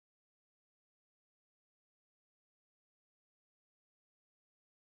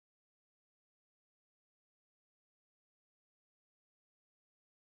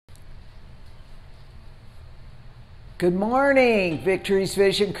Good morning, Victory's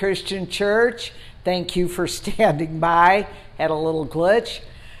Vision Christian Church. Thank you for standing by. Had a little glitch.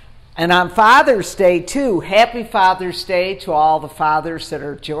 And on Father's Day, too, happy Father's Day to all the fathers that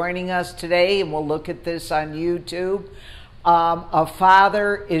are joining us today. And we'll look at this on YouTube. A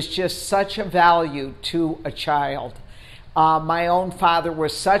father is just such a value to a child. My own father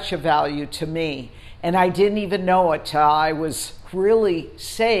was such a value to me. And I didn't even know it till I was really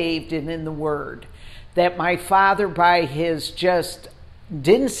saved and in the Word. That my father, by his just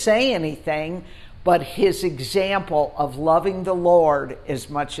didn't say anything, but his example of loving the Lord as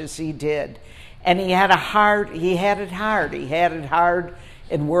much as he did. And he had it hard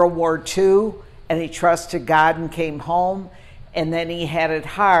in World War II, and he trusted God and came home. And then he had it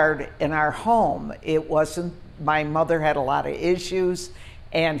hard in our home. My mother had a lot of issues,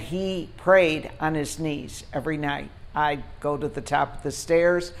 and he prayed on his knees every night. I'd go to the top of the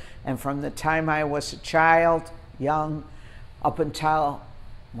stairs, and from the time I was a child, young, up until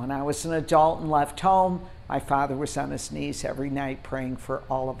when I was an adult and left home, my father was on his knees every night praying for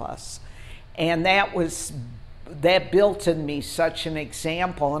all of us. And that built in me such an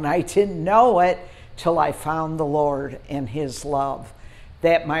example, and I didn't know it till I found the Lord and his love.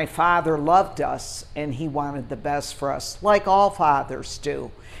 That my father loved us, and he wanted the best for us, like all fathers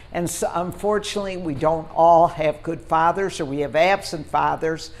do. And so, unfortunately, we don't all have good fathers, or we have absent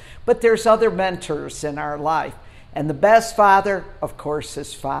fathers, but there's other mentors in our life. And the best father, of course,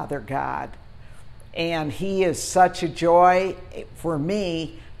 is Father God. And he is such a joy for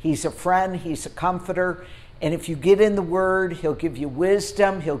me. He's a friend, he's a comforter. And if you get in the Word, he'll give you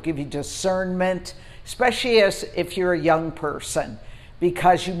wisdom, he'll give you discernment, especially if you're a young person,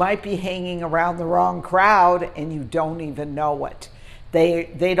 because you might be hanging around the wrong crowd and you don't even know it.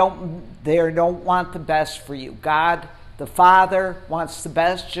 They don't want the best for you. God, the Father, wants the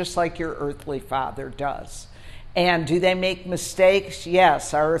best just like your earthly father does. And do they make mistakes?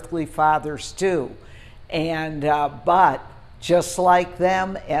 Yes, our earthly fathers do. And but just like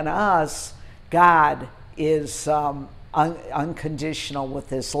them and us, God is unconditional with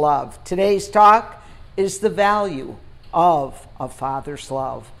his love. Today's talk is the value of a father's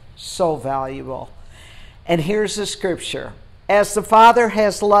love. So valuable. And here's the scripture. As the Father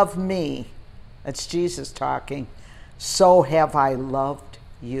has loved me, that's Jesus talking, so have I loved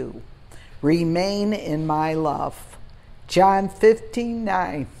you. Remain in my love. John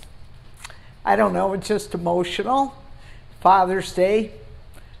 15:9. I don't know, it's just emotional. Father's Day.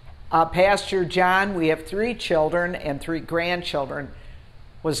 Pastor John, we have 3 children and 3 grandchildren,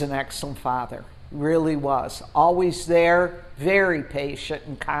 was an excellent father. Really was. Always there, very patient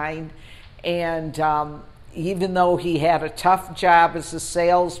and kind. And even though he had a tough job as a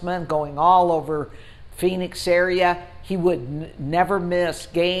salesman going all over Phoenix area, he would never miss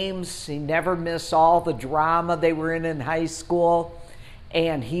games. He never missed all the drama they were in high school.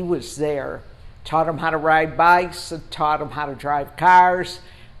 And he was there. Taught him how to ride bikes, taught him how to drive cars,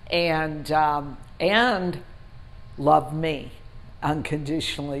 and loved me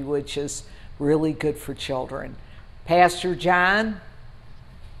unconditionally, which is really good for children. Pastor John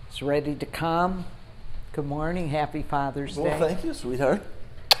is ready to come. Good morning. Happy Father's Day. Well, thank you, sweetheart.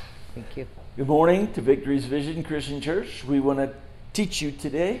 Thank you. Good morning to Victory's Vision Christian Church. We want to teach you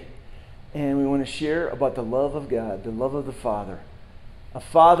today, and we want to share about the love of God, the love of the Father. A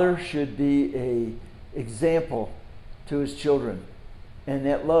father should be an example to his children, and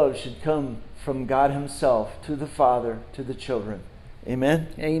that love should come from God himself to the Father, to the children. Amen?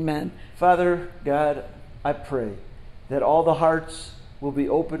 Amen. Father God, I pray that all the hearts will be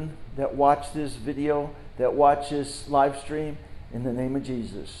open that watch this video, that watch this live stream, in the name of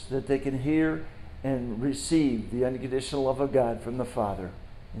Jesus, that they can hear and receive the unconditional love of God from the Father.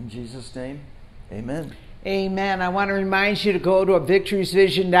 In Jesus' name, amen. Amen. I want to remind you to go to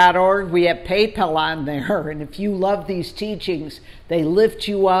victoriesvision.org. We have PayPal on there. And if you love these teachings, they lift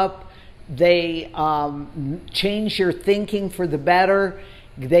you up. They change your thinking for the better.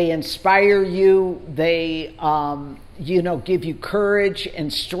 They inspire you. They, give you courage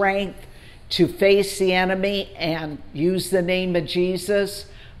and strength to face the enemy and use the name of Jesus.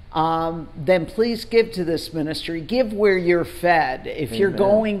 Then please give to this ministry. Give where you're fed. If Amen. You're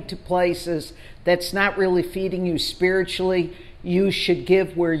going to places that's not really feeding you spiritually, you should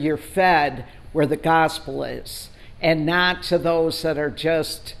give where you're fed, where the gospel is, and not to those that are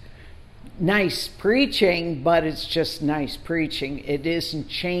just nice preaching, but it's just nice preaching. It isn't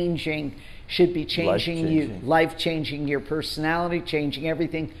changing, should be changing you, life-changing your personality, changing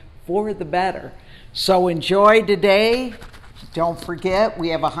everything for the better. So enjoy today. Don't forget, we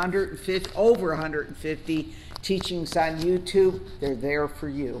have over 150 teachings on YouTube. They're there for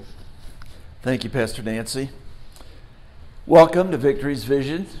you. Thank you, Pastor Nancy. Welcome to Victory's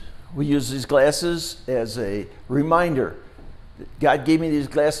Vision. We use these glasses as a reminder. God gave me these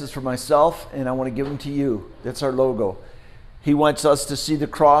glasses for myself, and I want to give them to you. That's our logo. He wants us to see the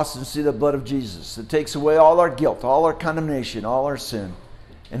cross and see the blood of Jesus. It takes away all our guilt, all our condemnation, all our sin.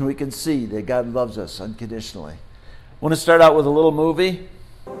 And we can see that God loves us unconditionally. I want to start out with a little movie.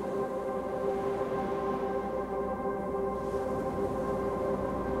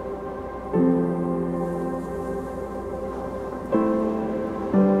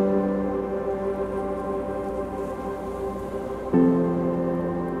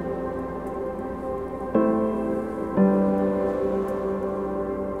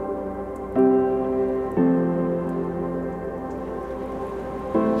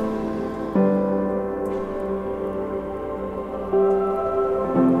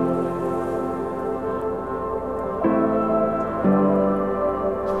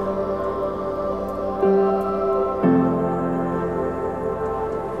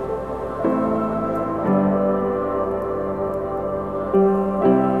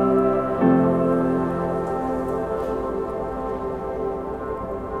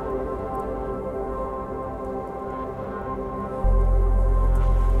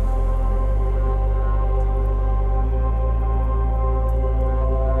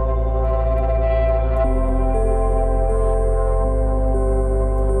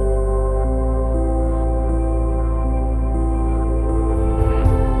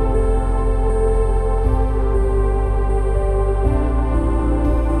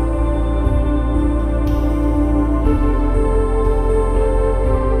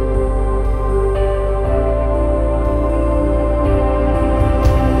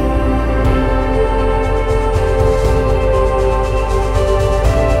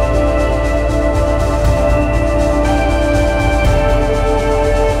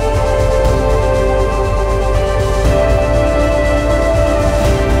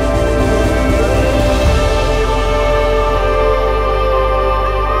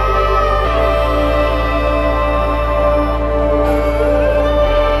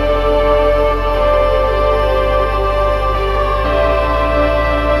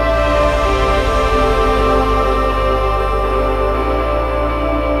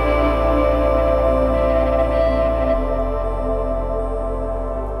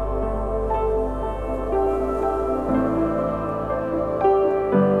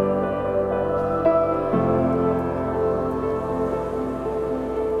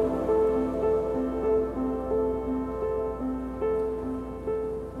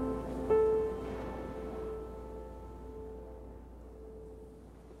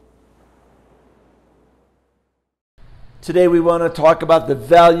 Today we want to talk about the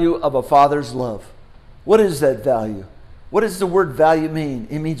value of a father's love. What is that value? What does the word value mean?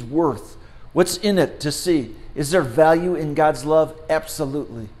 It means worth. What's in it to see? Is there value in God's love?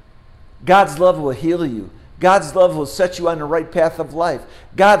 Absolutely. God's love will heal you. God's love will set you on the right path of life.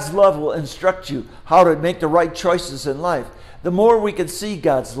 God's love will instruct you how to make the right choices in life. The more we can see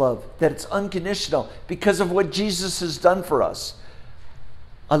God's love, that it's unconditional because of what Jesus has done for us.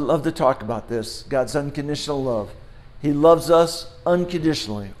 I love to talk about this, God's unconditional love. He loves us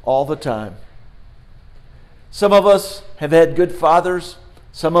unconditionally all the time. Some of us have had good fathers.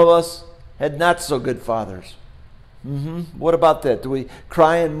 Some of us had not so good fathers. What about that? Do we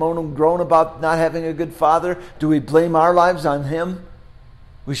cry and moan and groan about not having a good father? Do we blame our lives on him?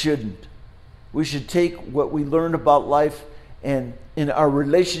 We shouldn't. We should take what we learned about life and in our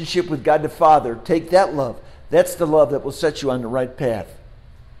relationship with God the Father, take that love. That's the love that will set you on the right path.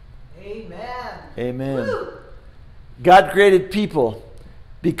 Amen. Amen. Woo! God created people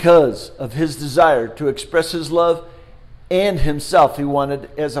because of his desire to express his love and himself. He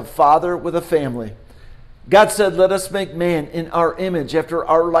wanted as a father with a family. God said, let us make man in our image, after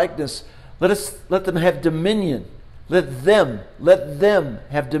our likeness. Let them have dominion. Let them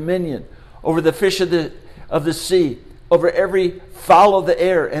have dominion over the fish of the sea, over every fowl of the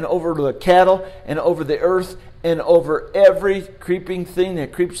air, and over the cattle, and over the earth, and over every creeping thing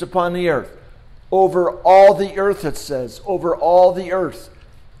that creeps upon the earth. Over all the earth, it says. Over all the earth.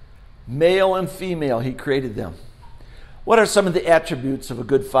 Male and female, he created them. What are some of the attributes of a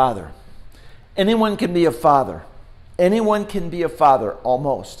good father? Anyone can be a father. Anyone can be a father,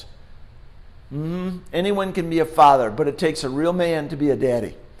 almost. Anyone can be a father, but it takes a real man to be a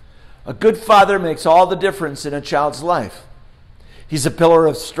daddy. A good father makes all the difference in a child's life. He's a pillar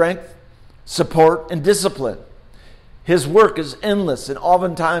of strength, support, and discipline. His work is endless and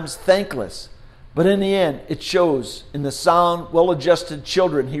oftentimes thankless. But in the end, it shows in the sound, well-adjusted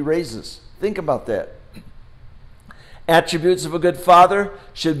children he raises. Think about that. Attributes of a good father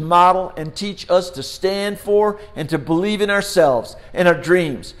should model and teach us to stand for and to believe in ourselves and our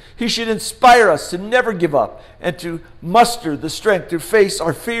dreams. He should inspire us to never give up and to muster the strength to face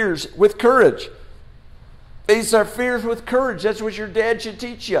our fears with courage. Face our fears with courage. That's what your dad should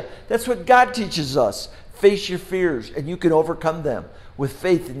teach you. That's what God teaches us. Face your fears and you can overcome them with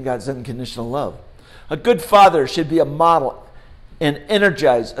faith in God's unconditional love. A good father should be a model and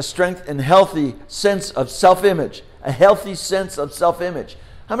energize a strength and healthy sense of self-image. A healthy sense of self-image.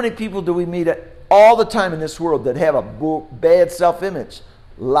 How many people do we meet all the time in this world that have a bad self-image?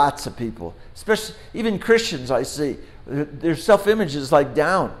 Lots of people. Especially, even Christians I see. Their self-image is like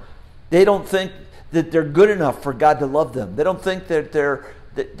down. They don't think that they're good enough for God to love them. They don't think that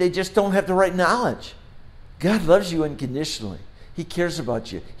they just don't have the right knowledge. God loves you unconditionally. He cares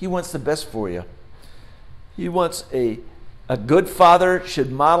about you. He wants the best for you. He wants a good father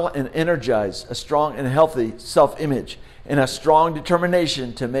should model and energize a strong and healthy self-image and a strong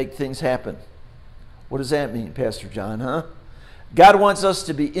determination to make things happen. What does that mean, Pastor John, huh? God wants us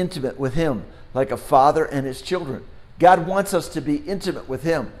to be intimate with Him like a father and his children. God wants us to be intimate with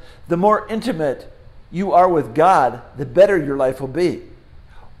Him. The more intimate you are with God, the better your life will be.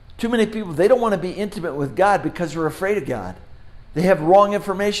 Too many people, they don't want to be intimate with God because they're afraid of God. They have wrong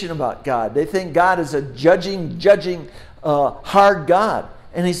information about God. They think God is a judging, hard God,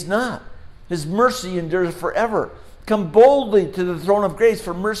 and He's not. His mercy endures forever. Come boldly to the throne of grace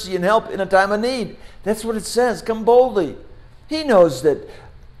for mercy and help in a time of need. That's what it says. Come boldly. He knows that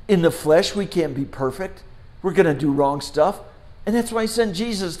in the flesh we can't be perfect. We're going to do wrong stuff. And that's why He sent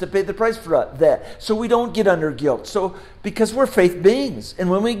Jesus to pay the price for that. So we don't get under guilt. Because we're faith beings. And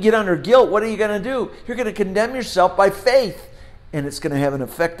when we get under guilt, what are you going to do? You're going to condemn yourself by faith. And it's going to have an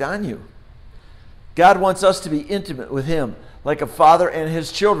effect on you. God wants us to be intimate with Him like a father and his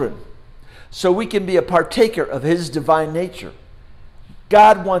children, so we can be a partaker of His divine nature.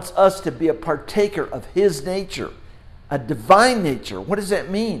 God wants us to be a partaker of His nature, a divine nature. What does that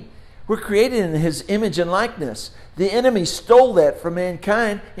mean? We're created in His image and likeness. The enemy stole that from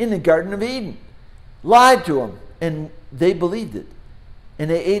mankind in the Garden of Eden, lied to them, and they believed it. And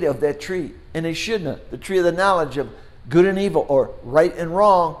they ate of that tree, and they shouldn't have. The tree of the knowledge of good and evil, or right and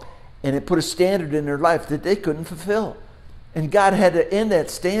wrong, and it put a standard in their life that they couldn't fulfill. And God had to end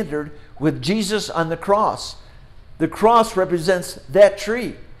that standard with Jesus on the cross. The cross represents that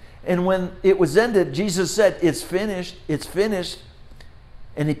tree. And when it was ended, Jesus said, "It's finished, it's finished."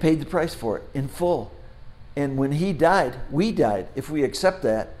 And He paid the price for it in full. And when He died, we died, if we accept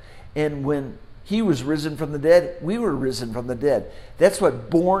that. And when He was risen from the dead, we were risen from the dead. That's what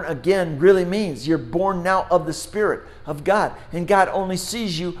born again really means. You're born now of the Spirit of God. And God only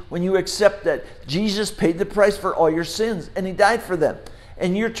sees you when you accept that Jesus paid the price for all your sins and He died for them.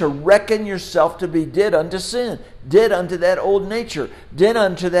 And you're to reckon yourself to be dead unto sin, dead unto that old nature, dead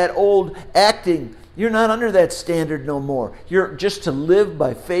unto that old acting. You're not under that standard no more. You're just to live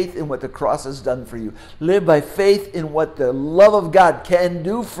by faith in what the cross has done for you. Live by faith in what the love of God can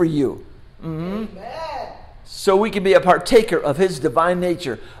do for you. Mm-hmm. Amen. So we can be a partaker of His divine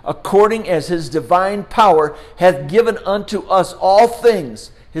nature, according as His divine power hath given unto us all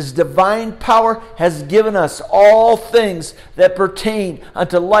things. His divine power has given us all things that pertain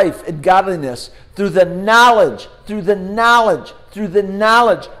unto life and godliness through the knowledge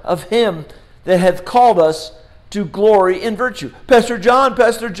of Him that hath called us to glory and virtue. Pastor John,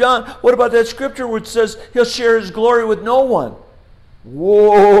 what about that scripture which says He'll share His glory with no one?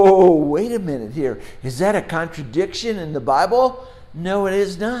 Whoa, wait a minute here. Is that a contradiction in the Bible? No, it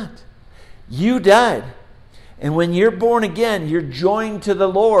is not. You died. And when you're born again, you're joined to the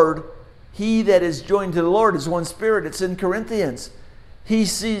Lord. He that is joined to the Lord is one spirit. It's in Corinthians.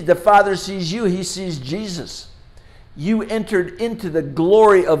 The Father sees you. He sees Jesus. You entered into the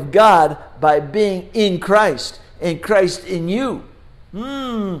glory of God by being in Christ, and Christ in you.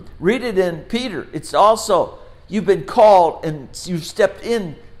 Read it in Peter. It's also, you've been called and you've stepped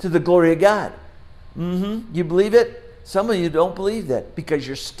into the glory of God. You believe it? Some of you don't believe that because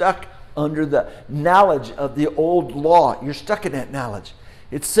you're stuck under the knowledge of the old law. You're stuck in that knowledge.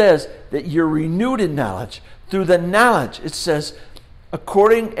 It says that you're renewed in knowledge. Through the knowledge, it says,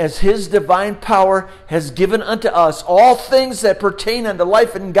 according as His divine power has given unto us all things that pertain unto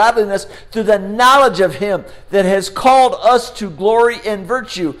life and godliness, through the knowledge of Him that has called us to glory and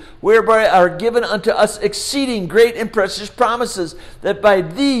virtue, whereby are given unto us exceeding great and precious promises, that by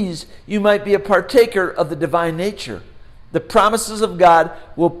these you might be a partaker of the divine nature. The promises of God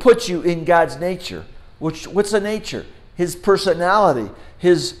will put you in God's nature. What's a nature? His personality,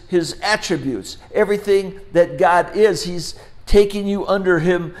 His attributes, everything that God is. He's taking you under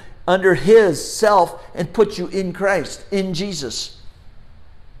Him under his self and put you in Christ, in Jesus.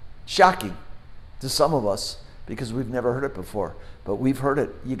 Shocking to some of us because we've never heard it before, but we've heard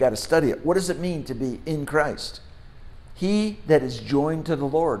it. You got to study it. What does it mean to be in Christ? He that is joined to the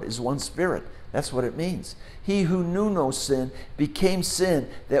Lord is one spirit. That's what it means. He who knew no sin became sin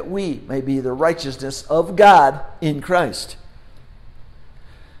that we may be the righteousness of God in Christ.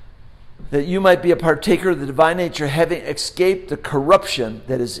 That you might be a partaker of the divine nature, having escaped the corruption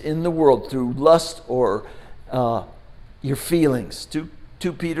that is in the world through lust or your feelings. 2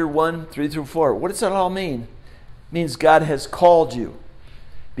 Peter 1, 3 through 4. What does that all mean? It means God has called you.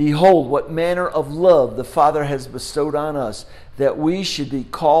 Behold, what manner of love the Father has bestowed on us, that we should be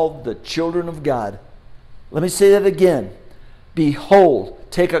called the children of God. Let me say that again. Behold,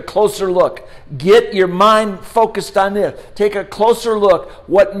 take a closer look. Get your mind focused on this. Take a closer look.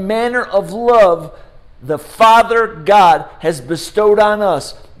 What manner of love the Father God has bestowed on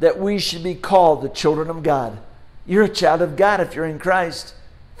us, that we should be called the children of God. You're a child of God if you're in Christ.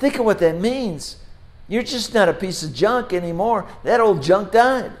 Think of what that means. You're just not a piece of junk anymore. That old junk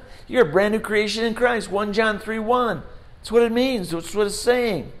died. You're a brand new creation in Christ. 1 John 3:1. That's what it means. That's what it's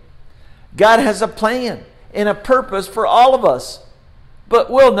saying. God has a plan and a purpose for all of us, but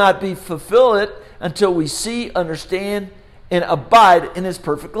will not be fulfill it until we see, understand, and abide in his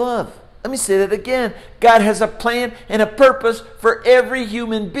perfect love. Let me say that again. God has a plan and a purpose for every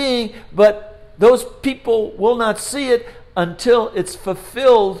human being, but those people will not see it until it's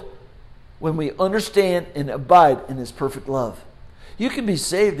fulfilled when we understand and abide in his perfect love. You can be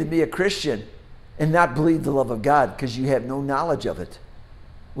saved and be a Christian and not believe the love of God because you have no knowledge of it.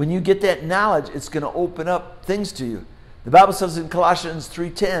 When you get that knowledge, it's going to open up things to you. The Bible says in Colossians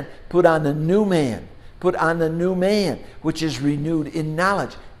 3:10, put on the new man. Put on the new man, which is renewed in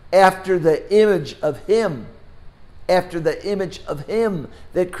knowledge, after the image of him. After the image of him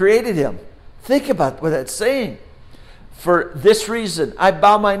that created him. Think about what that's saying. For this reason, I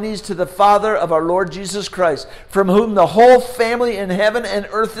bow my knees to the Father of our Lord Jesus Christ, from whom the whole family in heaven and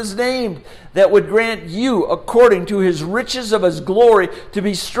earth is named, that would grant you, according to his riches of his glory, to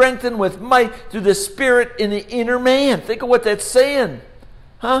be strengthened with might through the Spirit in the inner man. Think of what that's saying.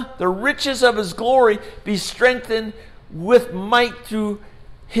 The riches of his glory be strengthened with might through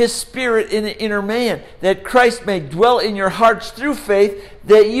his Spirit in the inner man, that Christ may dwell in your hearts through faith,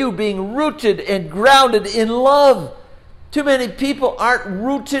 that you, being rooted and grounded in love. Too many people aren't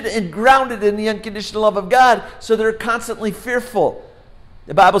rooted and grounded in the unconditional love of God, so they're constantly fearful.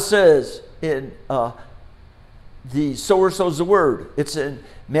 The Bible says in the sower sows the word. It's in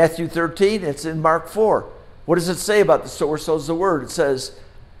Matthew 13. It's in Mark 4. What does it say about the sower sows the word? It says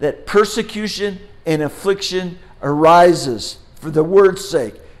that persecution and affliction arises for the word's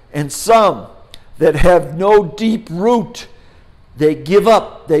sake. And some that have no deep root, they give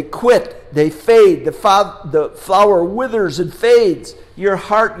up, they quit, they fade. The flower withers and fades. Your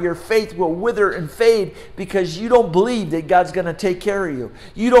heart, your faith will wither and fade because you don't believe that God's going to take care of you.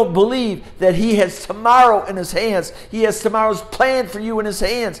 You don't believe that he has tomorrow in his hands. He has tomorrow's plan for you in his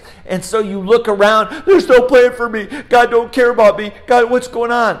hands. And so you look around, there's no plan for me. God don't care about me. God, what's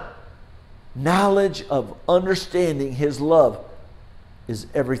going on? Knowledge of understanding his love is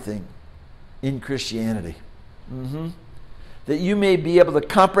everything in Christianity. That you may be able to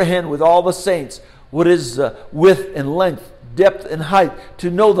comprehend with all the saints what is the width and length, depth and height, to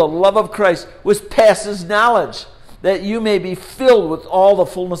know the love of Christ which passes knowledge, that you may be filled with all the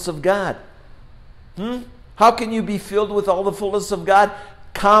fullness of God. How can you be filled with all the fullness of God?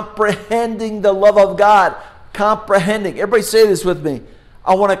 Comprehending the love of God. Comprehending. Everybody say this with me.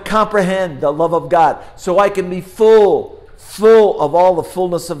 I want to comprehend the love of God so I can be full of all the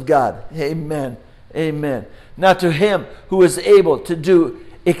fullness of God. Amen. Amen. Now to him who is able to do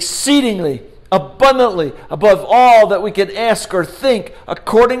exceedingly abundantly above all that we can ask or think,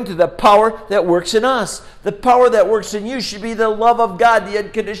 according to the power that works in us. The power that works in you should be the love of God, the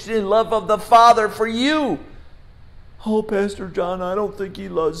unconditional love of the Father for you. Oh, Pastor John, I don't think he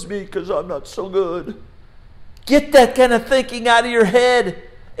loves me because I'm not so good. Get that kind of thinking out of your head.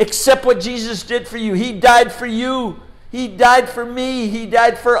 Accept what Jesus did for you. He died for you. He died for me. He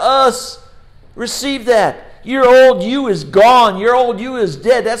died for us. Receive that. Your old you is gone. Your old you is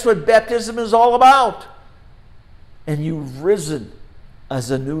dead. That's what baptism is all about. And you've risen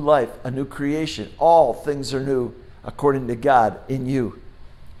as a new life, a new creation. All things are new according to God in you.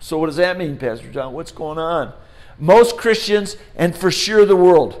 So what does that mean, Pastor John? What's going on? Most Christians, and for sure the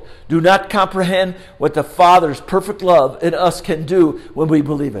world, do not comprehend what the Father's perfect love in us can do when we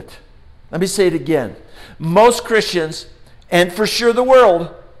believe it. Let me say it again. Most Christians, and for sure the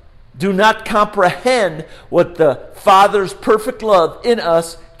world, do not comprehend what the Father's perfect love in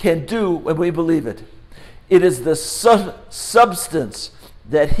us can do when we believe it. It is the substance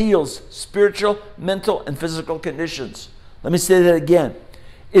that heals spiritual, mental, and physical conditions. Let me say that again.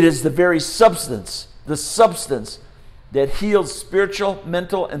 It is the very substance that heals spiritual,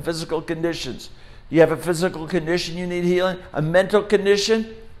 mental, and physical conditions. You have a physical condition you need healing, a mental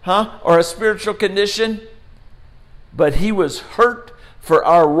condition, or a spiritual condition. But he was hurt for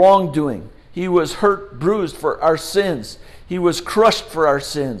our wrongdoing. He was hurt, bruised for our sins. He was crushed for our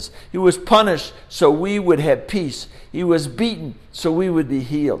sins. He was punished so we would have peace. He was beaten so we would be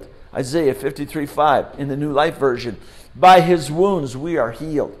healed. Isaiah 53:5 in the New Life Version. By his wounds we are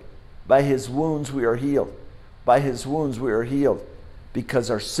healed. By his wounds we are healed. By his wounds we are healed. Because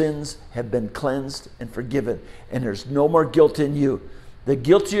our sins have been cleansed and forgiven. And there's no more guilt in you. The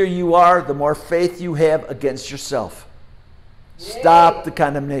guiltier you are, the more faith you have against yourself. Stop the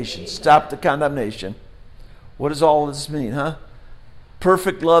condemnation. Stop the condemnation. What does all this mean,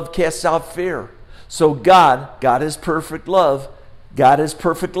 Perfect love casts out fear. So God is perfect love. God is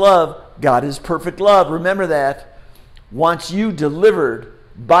perfect love. God is perfect love. Remember that. Wants you delivered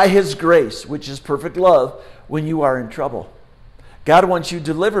by his grace, which is perfect love, when you are in trouble. God wants you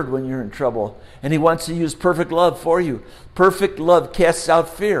delivered when you're in trouble. And he wants to use perfect love for you. Perfect love casts out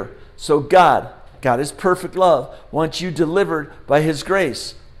fear. So God is perfect love, wants you delivered by his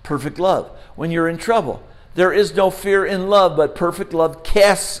grace. Perfect love. When you're in trouble. There is no fear in love, but perfect love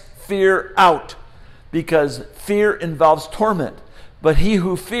casts fear out, because fear involves torment. But he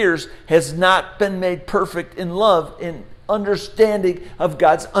who fears has not been made perfect in love, in understanding of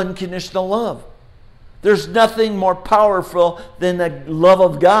God's unconditional love. There's nothing more powerful than the love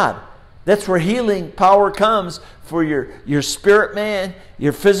of God. That's where healing power comes for your spirit man,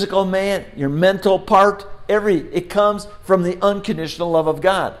 your physical man, your mental part. It comes from the unconditional love of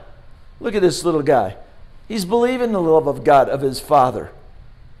God. Look at this little guy. He's believing the love of God, of his Father,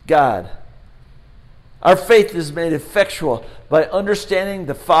 God. Our faith is made effectual by understanding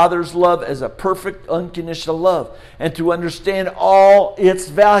the Father's love as a perfect, unconditional love, and to understand all its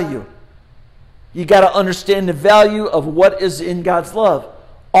value. You got to understand the value of what is in God's love.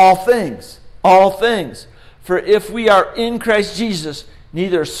 All things. All things. For if we are in Christ Jesus,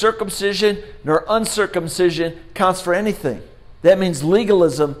 neither circumcision nor uncircumcision counts for anything. That means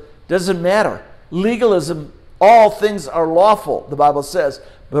legalism doesn't matter. Legalism, all things are lawful, the Bible says,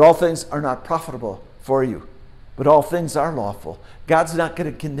 but all things are not profitable for you. But all things are lawful. God's not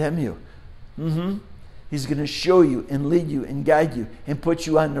going to condemn you. He's going to show you and lead you and guide you and put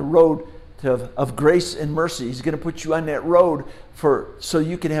you on the road of grace and mercy. He's going to put you on that road so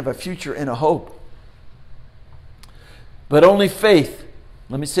you can have a future and a hope. But only faith.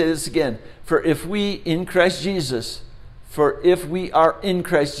 Let me say this again. For if we are in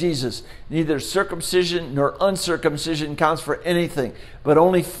Christ Jesus, neither circumcision nor uncircumcision counts for anything, but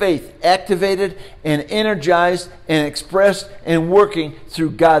only faith, activated and energized and expressed and working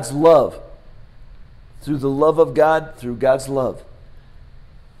through God's love. Through the love of God, through God's love.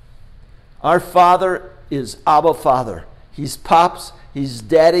 Our Father is Abba Father. He's Pops, He's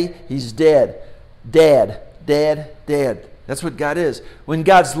Daddy, He's Dad. Dad. That's what God is. When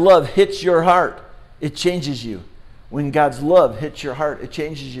God's love hits your heart, it changes you. When God's love hits your heart, it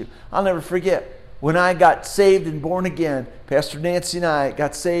changes you. I'll never forget. When I got saved and born again, Pastor Nancy and I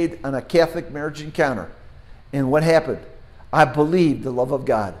got saved on a Catholic marriage encounter. And what happened? I believed the love of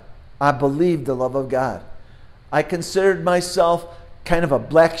God. I believed the love of God. I considered myself kind of a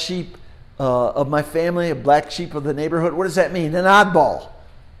black sheep of my family, a black sheep of the neighborhood. What does that mean? An oddball.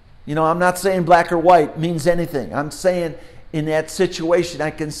 I'm not saying black or white means anything. I'm saying in that situation, I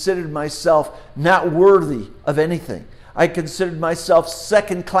considered myself not worthy of anything. I considered myself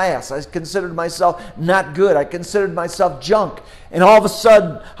second class. I considered myself not good. I considered myself junk. And all of a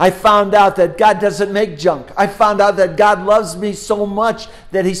sudden, I found out that God doesn't make junk. I found out that God loves me so much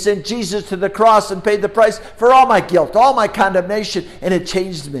that He sent Jesus to the cross and paid the price for all my guilt, all my condemnation, and it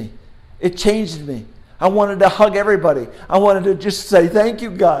changed me. It changed me. I wanted to hug everybody. I wanted to just say, thank you,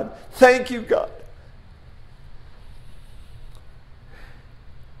 God. Thank you, God.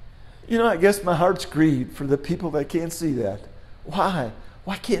 I guess my heart's grieved for the people that can't see that. Why?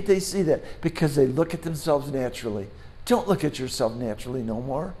 Why can't they see that? Because they look at themselves naturally. Don't look at yourself naturally no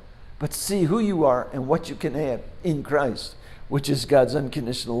more, but see who you are and what you can have in Christ, which is God's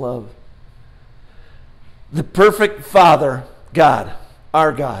unconditional love. The perfect Father, God,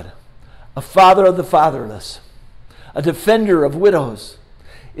 our God, a father of the fatherless, a defender of widows.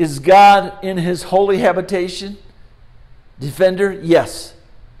 Is God in His holy habitation? Defender? Yes.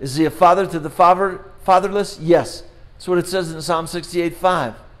 Is He a father to the fatherless? Yes. That's what it says in Psalm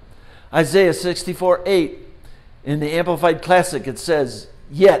 68:5. Isaiah 64:8. In the Amplified Classic it says,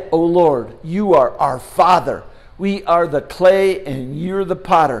 Yet, O Lord, you are our Father. We are the clay and you're the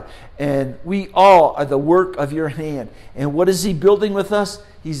potter. And we all are the work of your hand. And what is he building with us?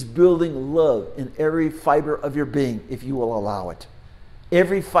 He's building love in every fiber of your being, if you will allow it.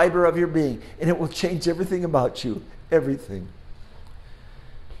 Every fiber of your being. And it will change everything about you. Everything.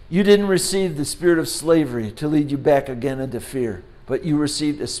 You didn't receive the spirit of slavery to lead you back again into fear, but you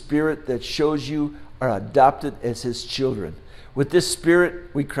received a spirit that shows you are adopted as his children. With this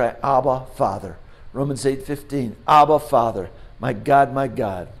spirit, we cry, Abba, Father. Romans 8:15, Abba, Father, my God, my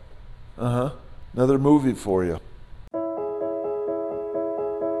God. Another movie for you.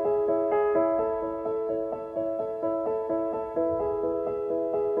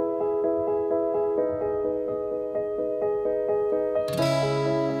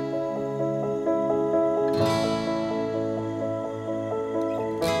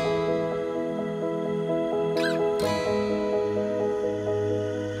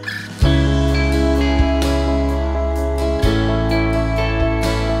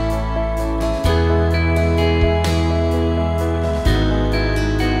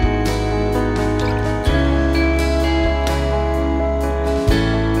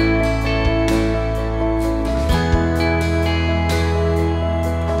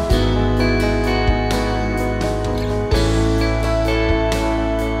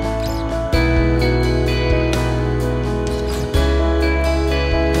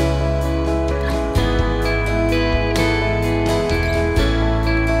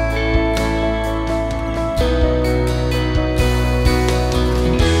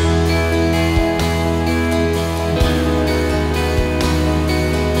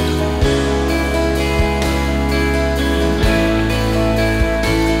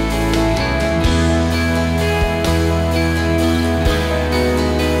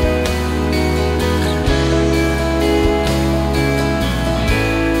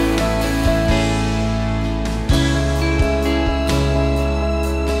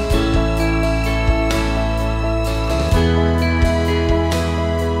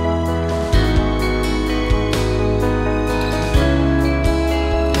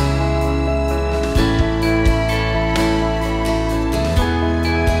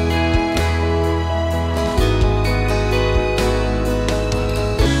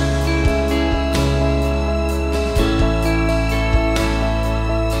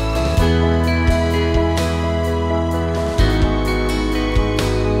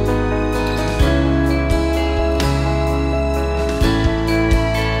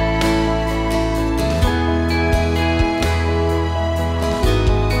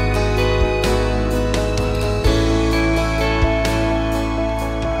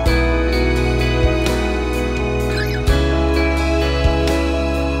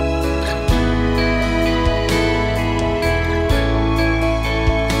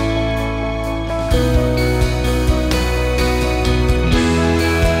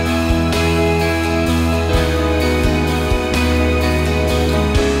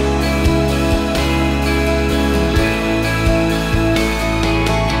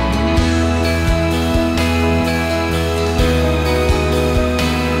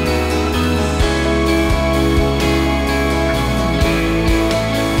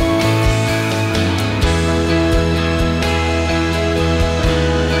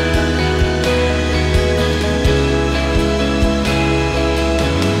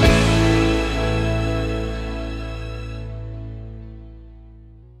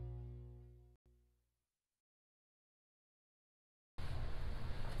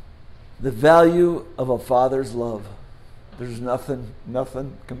 The value of a father's love. There's nothing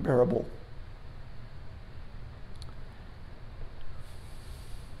comparable.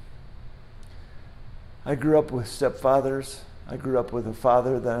 I grew up with stepfathers. I grew up with a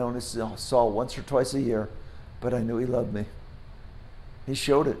father that I only saw once or twice a year, but I knew he loved me. He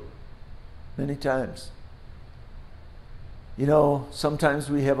showed it many times. You know, sometimes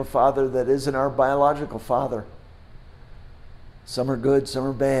we have a father that isn't our biological father. Some are good, some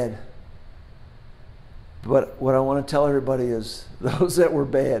are bad. But what I want to tell everybody is, those that were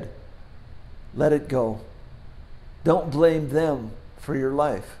bad, let it go. Don't blame them for your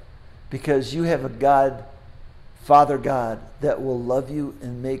life, because you have a God, Father God, that will love you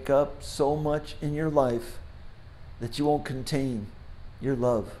and make up so much in your life that you won't contain your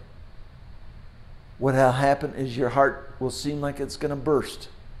love. What will happen is your heart will seem like it's going to burst,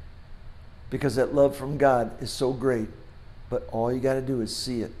 because that love from God is so great. But all you got to do is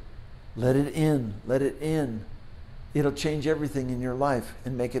see it. Let it in. Let it in. It'll change everything in your life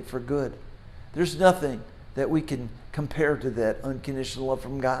and make it for good. There's nothing that we can compare to that unconditional love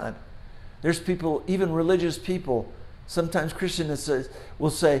from God. There's people, even religious people, Sometimes Christians will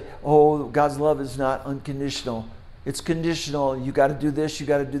say, oh, God's love is not unconditional. It's conditional. You got to do this, you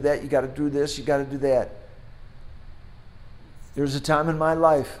got to do that, you got to do this, you got to do that. There's a time in my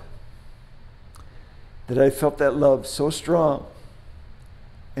life that I felt that love so strong,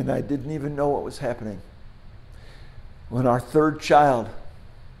 and I didn't even know what was happening. When our third child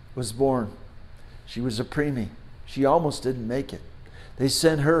was born, she was a preemie. She almost didn't make it. They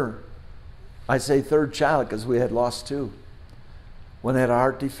sent her, I say third child because we had lost two. One had a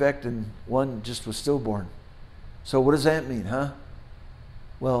heart defect and one just was stillborn. So what does that mean, huh?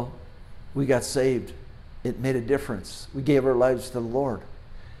 Well, we got saved. It made a difference. We gave our lives to the Lord.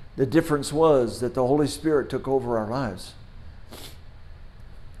 The difference was that the Holy Spirit took over our lives.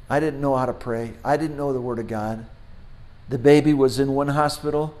 I didn't know how to pray. I didn't know the Word of God. The baby was in one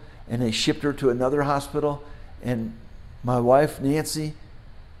hospital, and they shipped her to another hospital, and my wife, Nancy,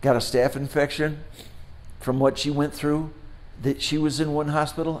 got a staph infection from what she went through. That she was in one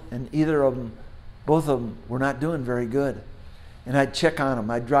hospital, and both of them were not doing very good. And I'd check on them.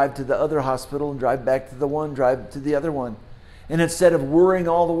 I'd drive to the other hospital and drive back to the one, drive to the other one. And instead of worrying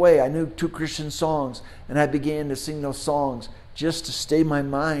all the way, I knew 2 Christian songs, and I began to sing those songs just to stay my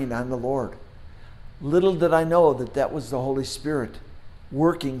mind on the Lord. Little did I know that that was the Holy Spirit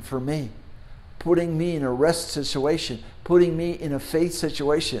working for me, putting me in a rest situation, putting me in a faith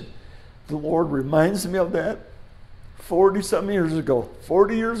situation. The Lord reminds me of that 40-something years ago,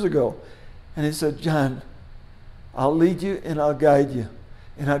 40 years ago. And He said, John, I'll lead you and I'll guide you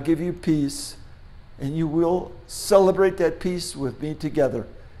and I'll give you peace, and you will celebrate that peace with me together,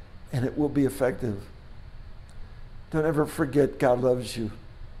 and it will be effective. Don't ever forget God loves you.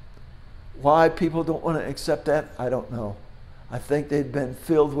 Why people don't want to accept that, I don't know. I think they've been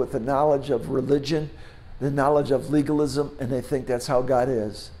filled with the knowledge of religion, the knowledge of legalism, and they think that's how God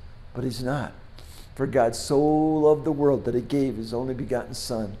is. But He's not. For God so loved the world that He gave His only begotten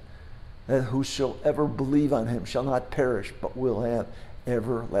Son, that whosoever believe on Him shall not perish, but will have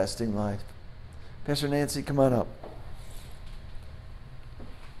everlasting life. Pastor Nancy, come on up.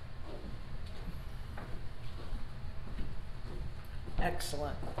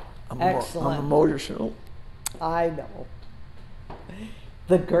 Excellent. I'm emotional. I know.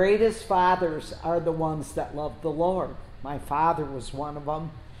 The greatest fathers are the ones that love the Lord. My father was one of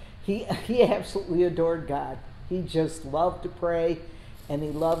them. He absolutely adored God. He just loved to pray, and he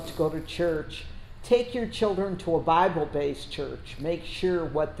loved to go to church. Take your children to a Bible-based church. Make sure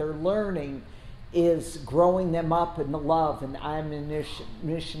what they're learning is growing them up in the love and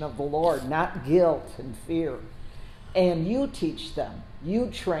admonition of the Lord, not guilt and fear. And you teach them, you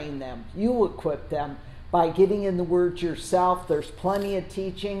train them, you equip them by getting in the Word yourself. There's plenty of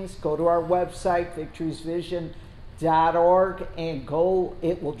teachings. Go to our website, victoriesvision.org, and go.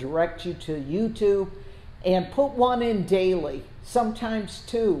 It will direct you to YouTube. And put one in daily, sometimes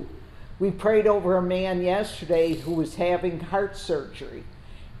 2. We prayed over a man yesterday who was having heart surgery.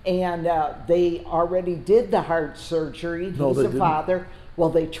 And they already did the heart surgery. He's a father. Well,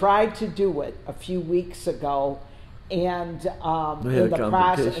 they tried to do it a few weeks ago. And in the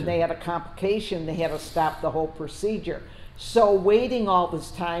process, they had a complication. They had to stop the whole procedure. So waiting all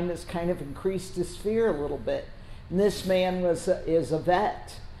this time has kind of increased his fear a little bit. And this man is a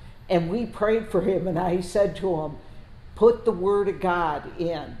vet. And we prayed for him, and I said to him, put the Word of God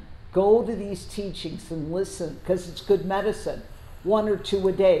in. Go to these teachings and listen, because it's good medicine. 1 or 2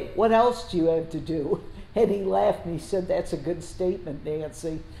 a day. What else do you have to do? And he laughed and he said, that's a good statement,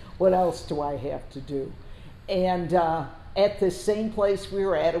 Nancy. What else do I have to do? And at this same place we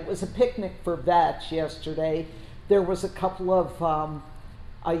were at, it was a picnic for vets yesterday. There was a couple of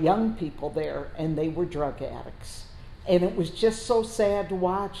young people there, and they were drug addicts. And it was just so sad to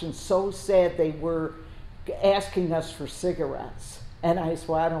watch, and so sad they were asking us for cigarettes. And I said,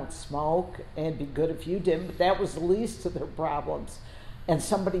 well, I don't smoke, and it'd be good if you didn't, but that was the least of their problems. And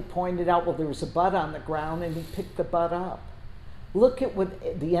somebody pointed out, well, there was a butt on the ground, and he picked the butt up. Look at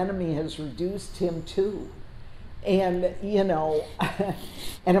what the enemy has reduced him to. And, you know,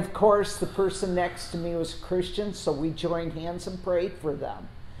 and of course, the person next to me was Christian, so we joined hands and prayed for them.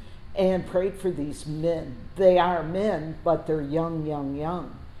 And prayed for these men. They are men, but they're young.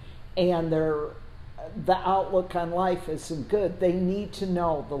 And the outlook on life isn't good. They need to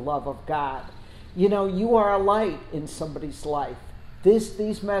know the love of God. You know, you are a light in somebody's life.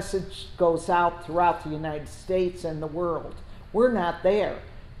 These message goes out throughout the United States and the world. We're not there.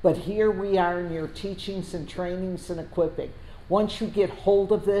 But here we are in your teachings and trainings and equipping. Once you get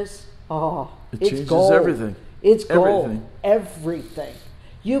hold of this, it changes gold. Everything. It's gold. Everything.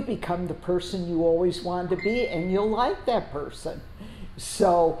 You become the person you always wanted to be, and you'll like that person.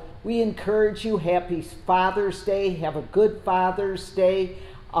 So we encourage you. Happy Father's Day. Have a good Father's Day.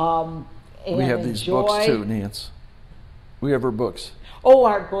 And we have these books too, Nance. We have our books. Oh,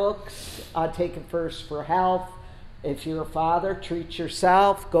 our books. Take It First for Health. If you're a father, treat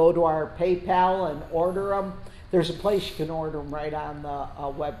yourself. Go to our PayPal and order them. There's a place you can order them right on the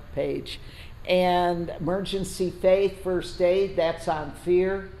web page. And Emergency Faith, First Aid, that's on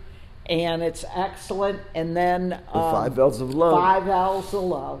fear. And it's excellent. And then the 5 L's of love. 5 L's of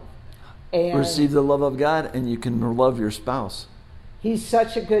love. And receive the love of God, and you can love your spouse. He's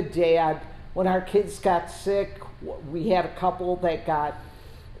such a good dad. When our kids got sick, we had a couple that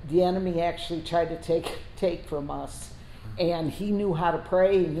the enemy actually tried to take from us. And he knew how to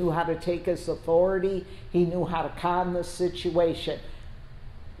pray. He knew how to take his authority. He knew how to calm the situation.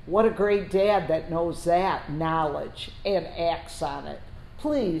 What a great dad that knows that knowledge and acts on it.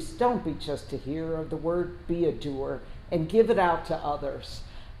 Please don't be just a hearer of the word, be a doer and give it out to others.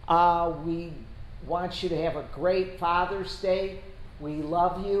 We want you to have a great Father's Day. We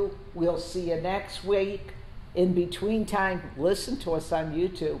love you. We'll see you next week. In between time, listen to us on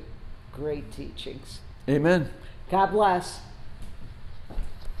YouTube. Great teachings. Amen. God bless.